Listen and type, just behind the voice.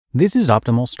This is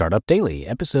Optimal Startup Daily,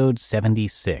 episode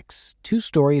 76, Two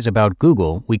Stories About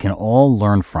Google We Can All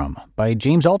Learn From, by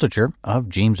James Altucher of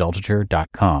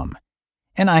jamesaltucher.com.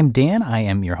 And I'm Dan, I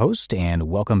am your host, and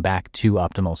welcome back to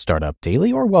Optimal Startup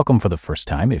Daily, or welcome for the first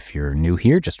time if you're new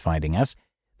here, just finding us.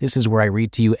 This is where I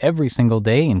read to you every single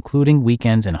day, including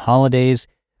weekends and holidays,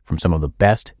 from some of the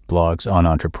best blogs on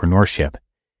entrepreneurship.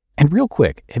 And real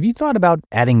quick, have you thought about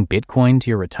adding Bitcoin to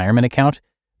your retirement account?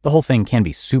 The whole thing can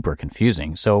be super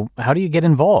confusing, so how do you get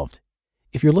involved?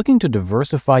 If you're looking to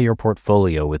diversify your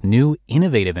portfolio with new,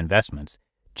 innovative investments,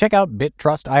 check out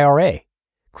BitTrust IRA.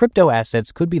 Crypto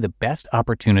assets could be the best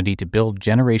opportunity to build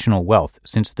generational wealth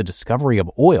since the discovery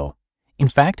of oil. In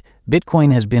fact,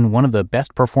 Bitcoin has been one of the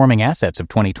best performing assets of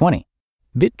 2020.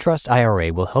 BitTrust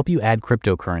IRA will help you add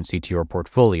cryptocurrency to your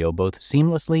portfolio both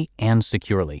seamlessly and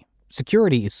securely.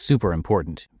 Security is super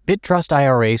important. BitTrust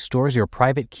IRA stores your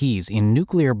private keys in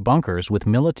nuclear bunkers with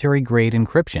military-grade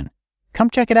encryption. Come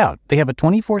check it out. They have a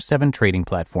 24/7 trading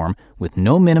platform with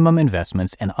no minimum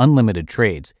investments and unlimited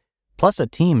trades, plus a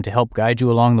team to help guide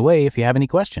you along the way if you have any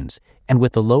questions, and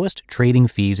with the lowest trading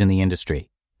fees in the industry.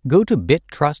 Go to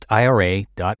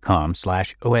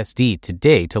BitTrustIRA.com/OSD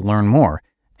today to learn more.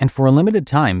 And for a limited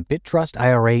time, BitTrust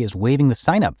IRA is waiving the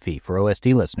sign-up fee for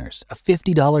OSD listeners, a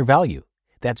 $50 value.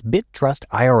 That's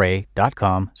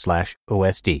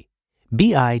BitTrustIRA.com/OSD.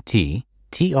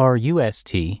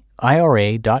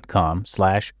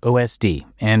 BitTrustIRA.com/OSD.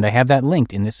 And I have that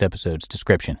linked in this episode's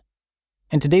description.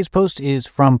 And today's post is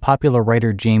from popular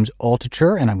writer James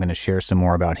Altucher, and I'm going to share some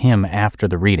more about him after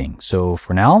the reading. So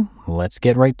for now, let's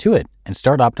get right to it and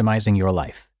start optimizing your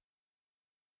life.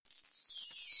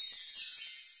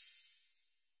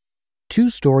 Two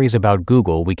Stories About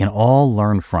Google We Can All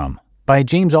Learn From, by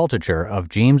James Altucher of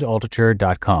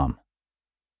jamesaltucher.com.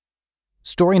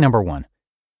 Story number 1.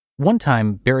 One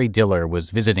time, Barry Diller was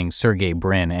visiting Sergey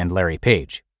Brin and Larry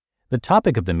Page. The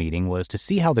topic of the meeting was to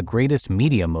see how the greatest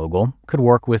media mogul could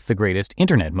work with the greatest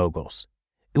internet moguls.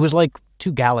 It was like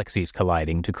two galaxies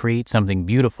colliding to create something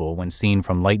beautiful when seen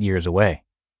from light years away.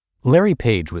 Larry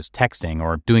Page was texting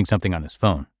or doing something on his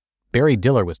phone. Barry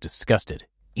Diller was disgusted.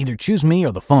 Either choose me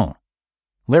or the phone.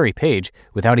 Larry Page,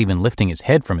 without even lifting his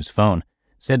head from his phone,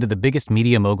 said to the biggest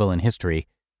media mogul in history,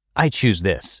 "I choose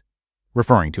this,"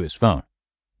 referring to his phone.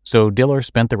 So Diller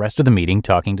spent the rest of the meeting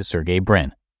talking to Sergey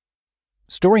Brin.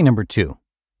 Story number 2.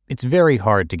 It's very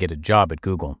hard to get a job at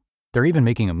Google. They're even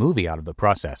making a movie out of the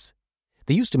process.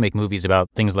 They used to make movies about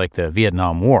things like the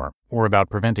Vietnam War, or about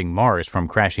preventing Mars from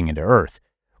crashing into Earth,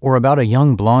 or about a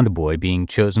young blonde boy being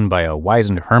chosen by a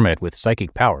wizened hermit with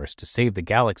psychic powers to save the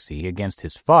galaxy against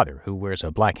his father, who wears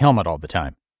a black helmet all the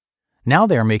time. Now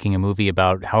they're making a movie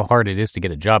about how hard it is to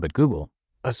get a job at Google,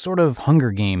 a sort of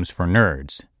Hunger Games for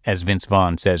nerds, as Vince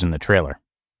Vaughn says in the trailer.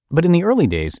 But in the early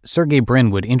days, Sergey Brin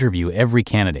would interview every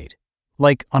candidate.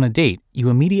 Like on a date,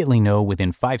 you immediately know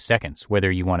within 5 seconds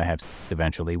whether you want to have sex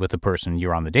eventually with the person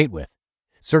you're on the date with.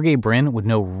 Sergey Brin would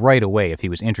know right away if he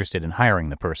was interested in hiring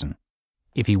the person.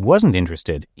 If he wasn't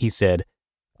interested, he said,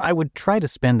 "I would try to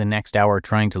spend the next hour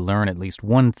trying to learn at least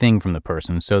one thing from the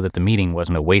person so that the meeting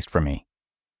wasn't a waste for me."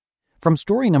 From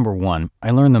story number 1,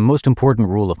 I learned the most important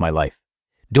rule of my life.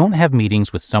 Don't have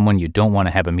meetings with someone you don't want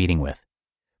to have a meeting with.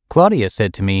 Claudia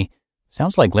said to me,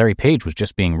 "Sounds like Larry Page was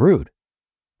just being rude."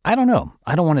 I don't know.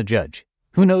 I don't want to judge.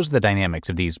 Who knows the dynamics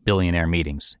of these billionaire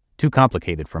meetings? Too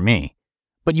complicated for me.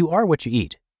 But you are what you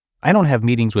eat. I don't have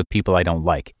meetings with people I don't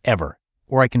like, ever.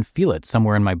 Or I can feel it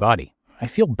somewhere in my body. I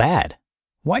feel bad.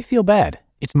 Why feel bad?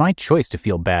 It's my choice to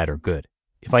feel bad or good.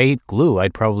 If I ate glue,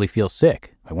 I'd probably feel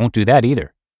sick. I won't do that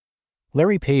either.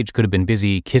 Larry Page could have been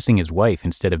busy kissing his wife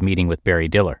instead of meeting with Barry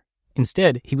Diller.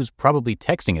 Instead, he was probably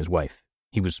texting his wife.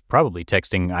 He was probably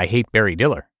texting, "I hate Barry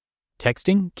Diller."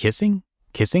 Texting? Kissing?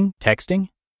 Kissing? Texting?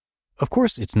 Of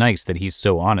course, it's nice that he's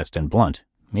so honest and blunt.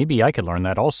 Maybe I could learn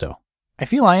that also. I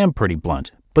feel I am pretty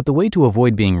blunt. But the way to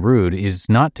avoid being rude is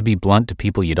not to be blunt to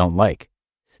people you don't like.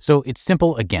 So it's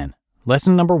simple again.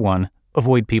 Lesson number 1,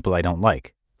 avoid people I don't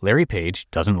like. Larry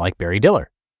Page doesn't like Barry Diller.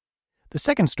 The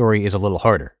second story is a little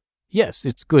harder. Yes,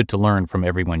 it's good to learn from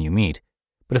everyone you meet.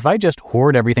 But if I just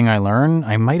hoard everything I learn,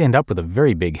 I might end up with a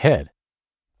very big head.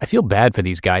 I feel bad for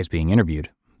these guys being interviewed.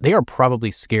 They are probably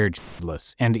scared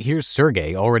shitless, and here's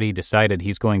Sergey already decided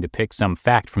he's going to pick some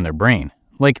fact from their brain.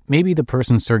 Like, maybe the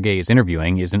person Sergey is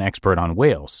interviewing is an expert on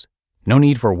whales. No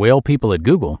need for whale people at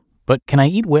Google, but can I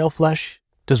eat whale flesh?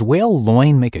 Does whale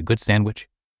loin make a good sandwich?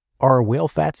 Are whale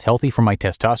fats healthy for my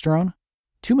testosterone?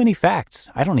 Too many facts.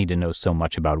 I don't need to know so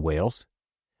much about whales.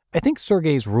 I think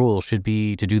Sergey's rule should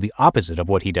be to do the opposite of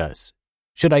what he does.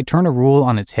 Should I turn a rule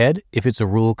on its head if it's a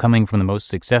rule coming from the most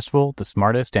successful, the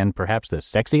smartest, and perhaps the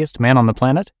sexiest man on the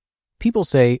planet? People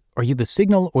say, are you the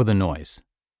signal or the noise?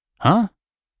 Huh?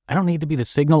 I don't need to be the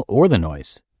signal or the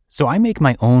noise. So I make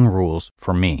my own rules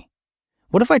for me.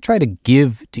 What if I try to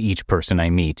give to each person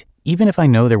I meet, even if I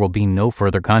know there will be no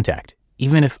further contact,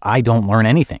 even if I don't learn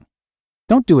anything?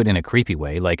 Don't do it in a creepy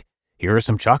way, like, here are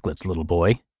some chocolates, little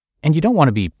boy. And you don't want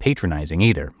to be patronizing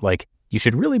either, like, you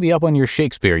should really be up on your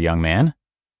Shakespeare, young man.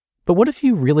 But what if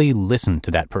you really listen to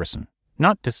that person?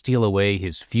 Not to steal away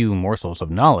his few morsels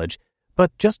of knowledge,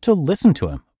 but just to listen to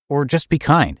him, or just be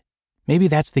kind. Maybe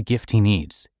that's the gift he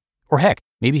needs. Or heck,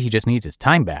 maybe he just needs his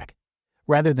time back.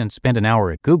 Rather than spend an hour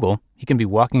at Google, he can be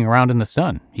walking around in the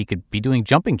sun. He could be doing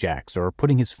jumping jacks or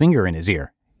putting his finger in his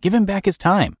ear. Give him back his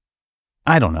time.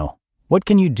 I don't know. What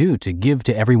can you do to give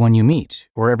to everyone you meet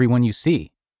or everyone you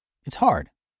see? It's hard.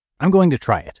 I'm going to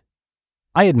try it.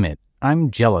 I admit,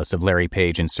 I'm jealous of Larry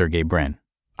Page and Sergey Brin.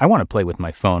 I want to play with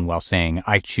my phone while saying,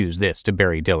 I choose this to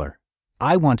Barry Diller.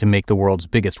 I want to make the world's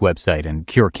biggest website and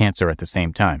cure cancer at the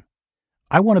same time.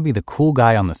 I want to be the cool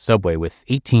guy on the subway with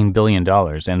 $18 billion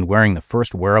and wearing the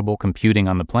first wearable computing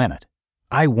on the planet.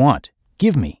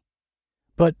 Give me.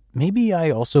 But maybe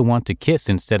I also want to kiss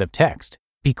instead of text,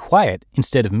 be quiet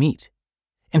instead of meet,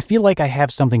 and feel like I have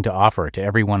something to offer to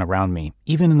everyone around me,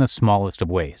 even in the smallest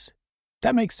of ways.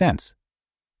 That makes sense.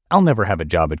 I'll never have a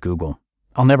job at Google.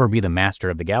 I'll never be the master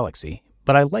of the galaxy,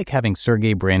 but I like having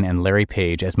Sergey Brin and Larry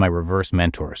Page as my reverse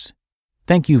mentors.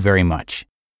 Thank you very much.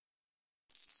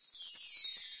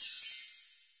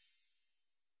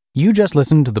 You just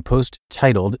listened to the post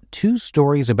titled 2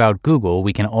 Stories About Google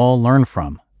We Can All Learn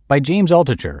From by James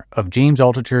Altucher of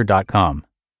jamesaltucher.com.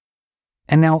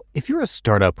 And now, if you're a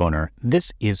startup owner,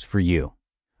 this is for you.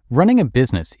 Running a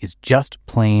business is just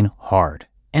plain hard.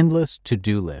 Endless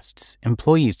to-do lists,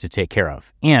 employees to take care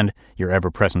of, and your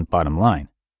ever-present bottom line.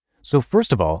 So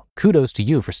first of all, kudos to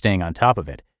you for staying on top of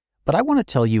it. But I want to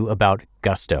tell you about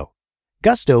Gusto.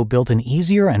 Gusto built an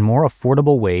easier and more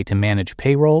affordable way to manage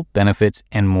payroll, benefits,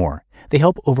 and more. They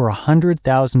help over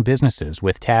 100,000 businesses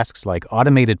with tasks like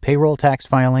automated payroll tax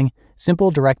filing,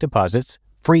 simple direct deposits,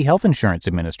 free health insurance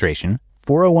administration,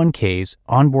 401ks,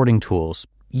 onboarding tools,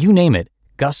 you name it,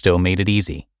 Gusto made it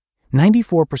easy.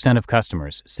 94% of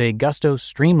customers say Gusto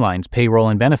streamlines payroll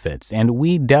and benefits, and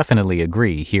we definitely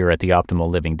agree here at the Optimal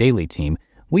Living Daily team.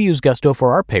 We use Gusto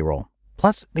for our payroll.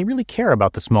 Plus, they really care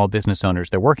about the small business owners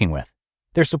they're working with.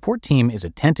 Their support team is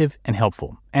attentive and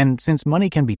helpful, and since money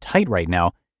can be tight right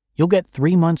now, you'll get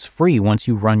 3 months free once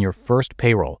you run your first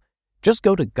payroll. Just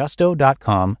go to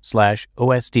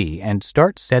gusto.com/OSD and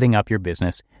start setting up your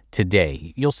business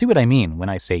today. You'll see what I mean when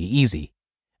I say easy.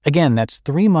 Again, that's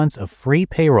 3 months of free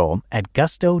payroll at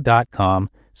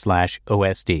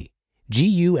gusto.com/OSD.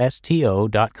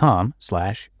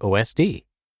 gusto.com/OSD.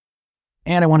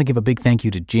 And I want to give a big thank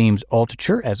you to James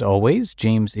Altucher, as always.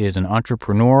 James is an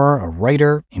entrepreneur, a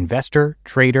writer, investor,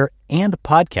 trader, and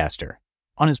podcaster.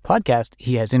 On his podcast,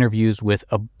 he has interviews with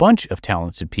a bunch of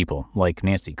talented people like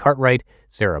Nancy Cartwright,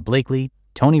 Sarah Blakely,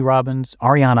 Tony Robbins,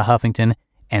 Ariana Huffington,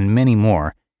 and many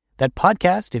more. That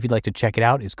podcast, if you'd like to check it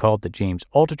out, is called The James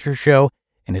Altucher Show,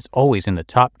 and it's always in the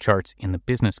top charts in the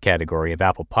business category of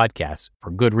Apple Podcasts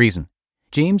for good reason.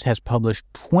 James has published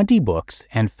 20 books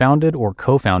and founded or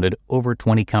co-founded over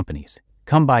 20 companies.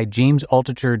 Come by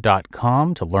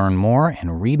jamesaltucher.com to learn more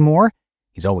and read more.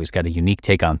 He's always got a unique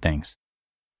take on things.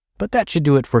 But that should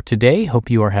do it for today. Hope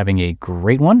you are having a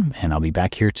great one, and I'll be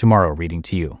back here tomorrow reading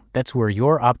to you. That's where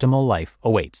your optimal life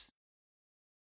awaits.